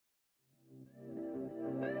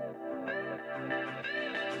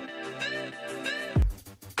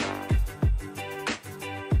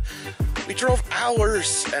We drove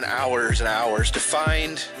hours and hours and hours to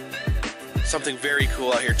find something very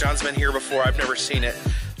cool out here. John's been here before, I've never seen it,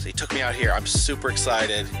 so he took me out here. I'm super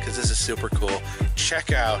excited because this is super cool.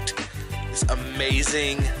 Check out this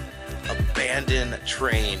amazing abandoned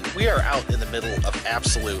train. We are out in the middle of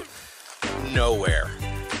absolute nowhere.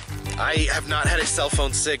 I have not had a cell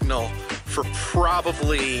phone signal for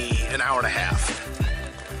probably an hour and a half.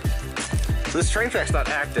 So this train track's not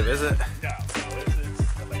active, is it? No,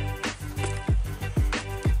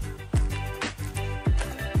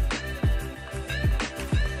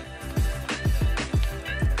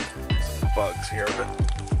 bugs here, but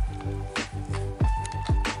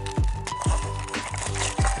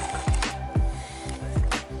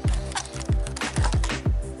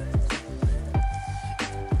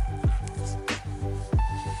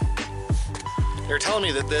they were telling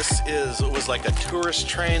me that this was like a tourist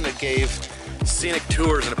train that gave scenic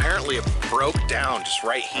tours, and apparently it broke down just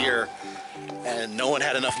right here, and no one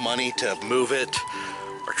had enough money to move it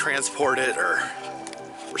or transport it or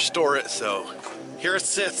restore it, so here it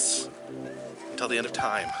sits until the end of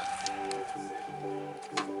time.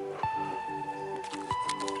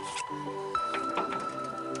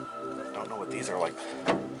 Don't know what these are, like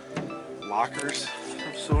lockers of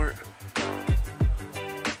some sort.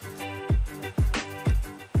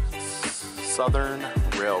 Southern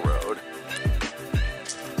Railroad.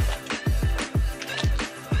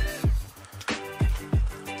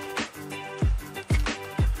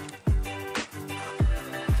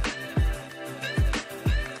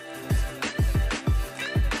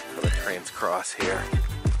 Cross here.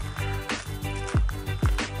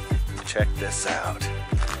 Check this out.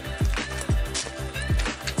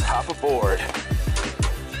 Hop aboard.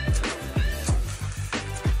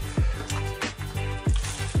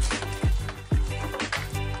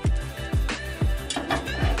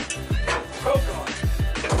 Oh God.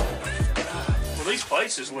 well, these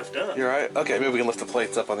places lift up. You're right. Okay, maybe we can lift the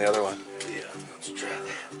plates up on the other one. Yeah, let's try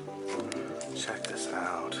that. Check this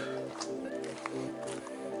out.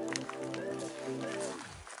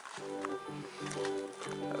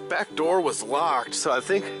 Back door was locked, so I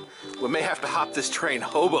think we may have to hop this train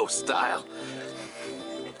hobo style.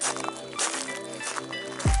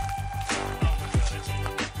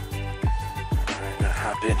 Alright, now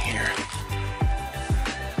hop in here.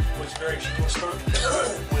 Which direction we'll start with?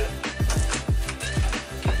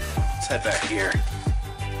 Let's head back here.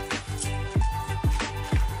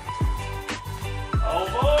 All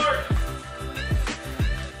aboard!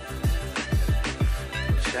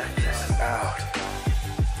 Check this out.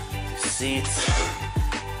 Seats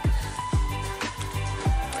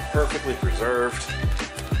perfectly preserved.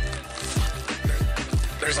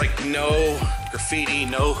 There's like no graffiti,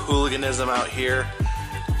 no hooliganism out here.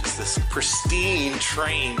 Just this pristine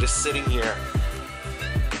train just sitting here.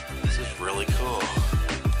 This is really cool. Looks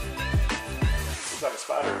like a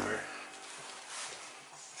spider over there.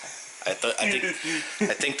 I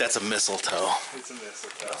think that's a mistletoe. It's a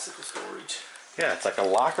mistletoe. Bicycle storage. Yeah, it's like a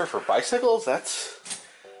locker for bicycles. That's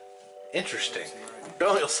interesting.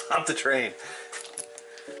 Oh, you'll stop the train.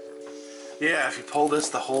 Yeah, if you pull this,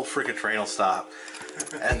 the whole freaking train will stop.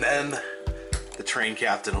 And then the train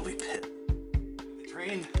captain will be pissed.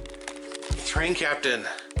 The train captain,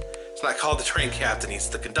 it's not called the train captain, he's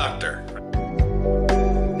the conductor.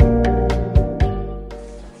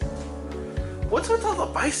 What's with all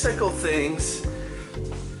the bicycle things? I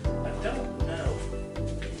don't know.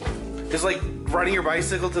 Is like riding your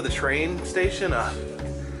bicycle to the train station?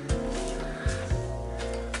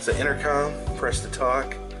 It's an intercom, press to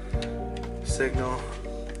talk, signal.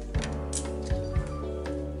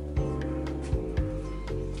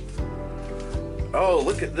 Oh,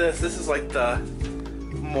 look at this. This is like the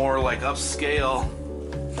more like upscale.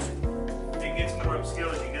 It gets more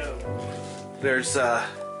upscale as you go. There's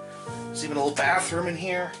even a little bathroom in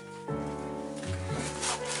here.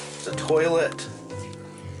 There's a toilet.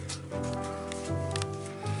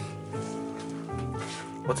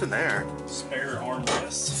 What's in there? Spare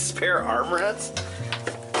armrests. Spare armrests?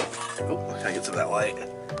 Oh, can I get some of that light?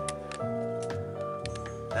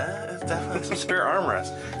 It's definitely some spare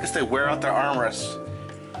armrests. I guess they wear out their armrests.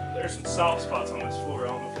 There's some soft spots on this floor. I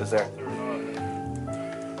don't know if Is there? they're not.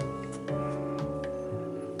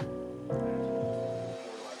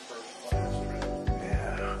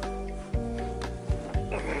 Yeah.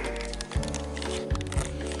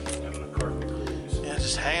 Having a carpet cruise. Yeah,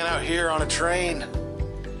 just hanging out here on a train.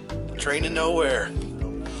 Train to nowhere. It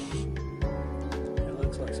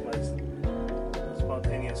looks like somebody's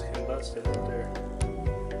spontaneous combusted up there.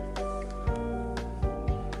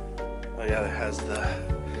 Oh yeah, it has the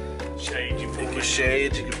Shade you pull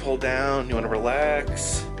shades you can pull down. You want to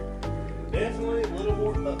relax. Definitely a little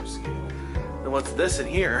more upscale. And what's this in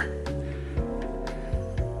here?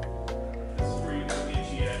 This is where you can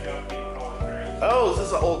get you a coffee and cold drink. Oh, this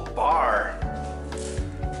is an old bar.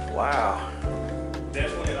 Wow.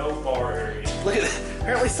 Definitely an old bar area. Look at that.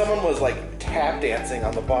 Apparently someone was like tap dancing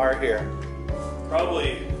on the bar here.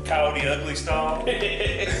 Probably Coyote Ugly style.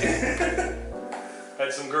 Had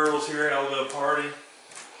some girls here and a little party.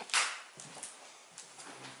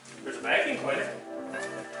 There's a vacuum cleaner.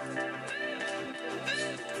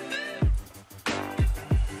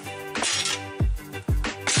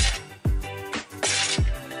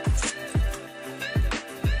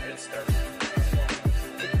 It's dirty.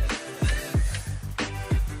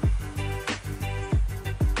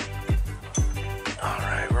 All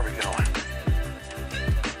right, where are we going?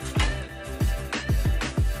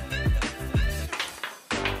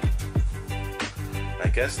 I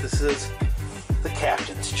guess this is the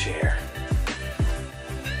captain's chair.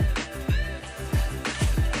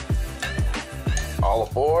 All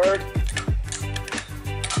aboard.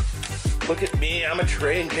 Look at me, I'm a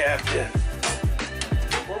train captain.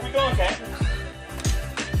 Where are we going, Captain?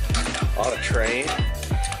 On a train.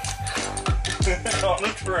 On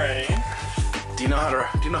a train. Do you know how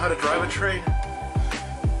to drive a train?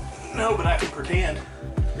 No, but I can pretend.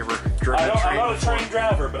 You ever driven a train? I'm not a before? train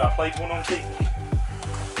driver, but I played one on TV.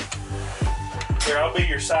 Here, I'll be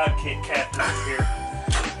your sidekick captain here.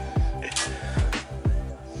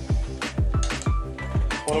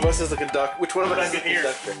 One of us is the conductor. Which one of us is the Back in here.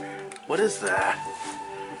 conductor? What is that?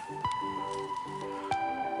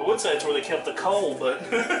 I would say it's where they kept the coal, but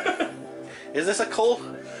Is this a coal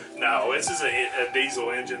no, this is a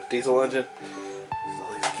diesel engine. diesel engine?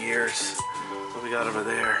 All these gears. What we got over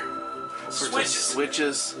there? All sorts of Switches.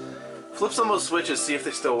 switches. Flip some of those switches, see if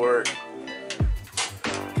they still work.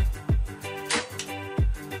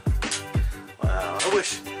 Wow,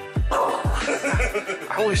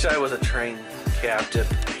 I wish I was a train captain.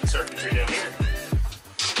 Circuitry down here.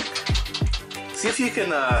 See if you can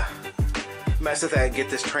mess with that and get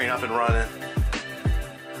this train up and running.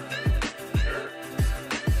 Sure.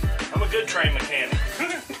 I'm a good train mechanic.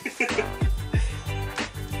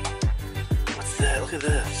 What's that? Look at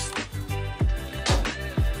this. I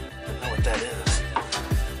don't know what that is.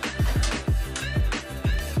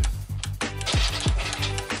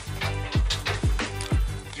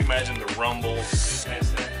 Could you imagine the rumbles?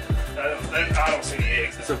 I don't see any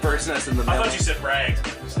eggs. It's a bird's nest in the I middle. thought you said rags.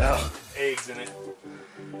 Oh, Eggs in it.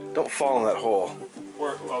 don't fall in that hole.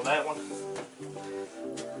 Where, well, that one.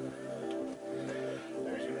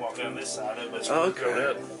 There, you can walk down this side of it. Oh, okay.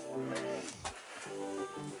 Go up.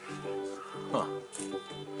 Huh.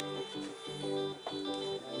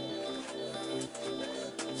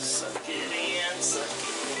 Suck it in, suck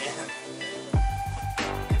it in.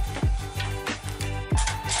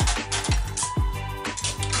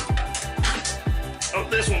 Oh,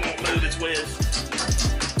 this one won't move, it's wedged.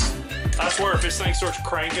 I swear if this thing starts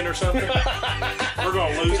cranking or something, we're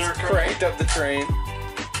gonna lose our train. Cranked up the train.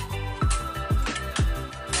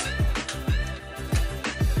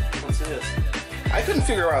 What's this? I couldn't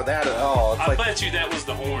figure out that at all. It's I like bet you that was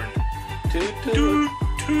the horn. toot toot.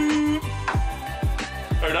 Toot, toot.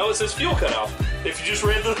 Or no, it says fuel cutoff. If you just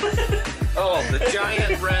read the Oh, the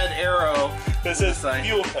giant red arrow. it says Sign.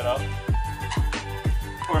 fuel cutoff.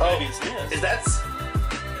 Or maybe it's this. Is that?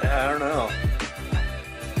 I don't know.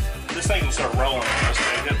 This thing will start rolling on us,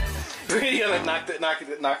 take it. We're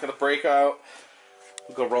gonna knock the brake out.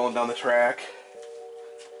 We'll go rolling down the track.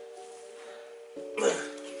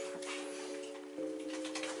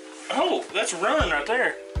 Oh, that's run right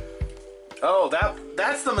there. Oh,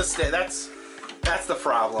 that's the mistake. That's the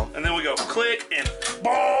problem. And then we go click and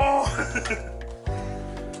ball.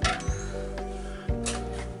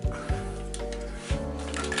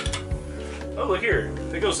 Oh, look here.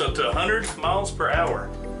 It goes up to 100 miles per hour.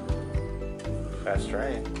 Fast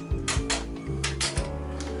train.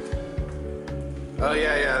 Oh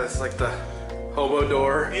yeah. It's like the hobo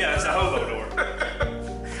door. Yeah, it's a hobo door.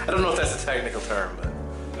 I don't know if that's a technical term, but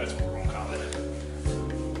That's what we're going to call it.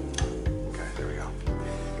 okay, there we go.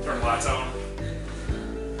 Turn the lights on.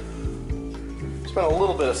 There's been a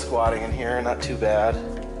little bit of squatting in here, not too bad.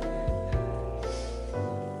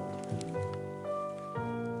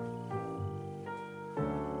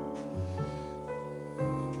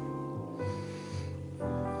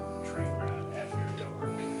 Train ride after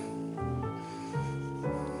dark.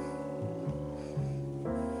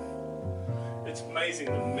 It's amazing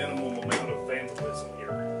the minimal amount of vandalism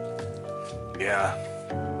here. Yeah.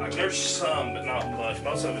 Like there's some, but not much.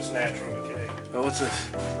 Most of it's natural decay. Oh, what's this?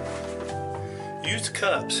 Used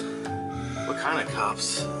cups. What kind of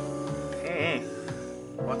cups?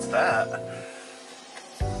 What's that?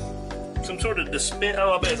 Some sort of dispense.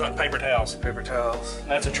 Oh, I bet it's like paper towels. Paper towels.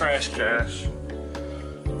 That's a trash can. Trash.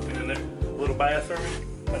 And a little bathroom.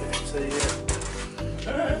 I didn't see it.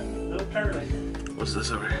 Alright, little pearly. What's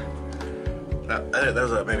this over here? That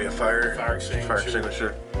was maybe a fire extinguisher. Fire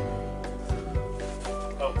extinguisher.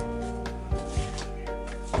 Oh,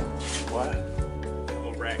 What? a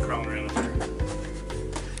little rat crawling around up there.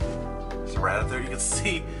 There's a rat up there. You can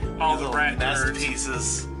see All these the little rat nest turds.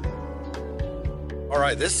 pieces. All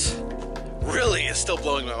right, this really is still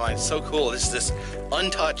blowing my mind. So cool. This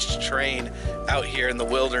untouched train out here in the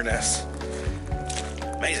wilderness.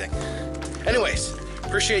 Amazing. Anyways,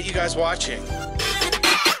 appreciate you guys watching.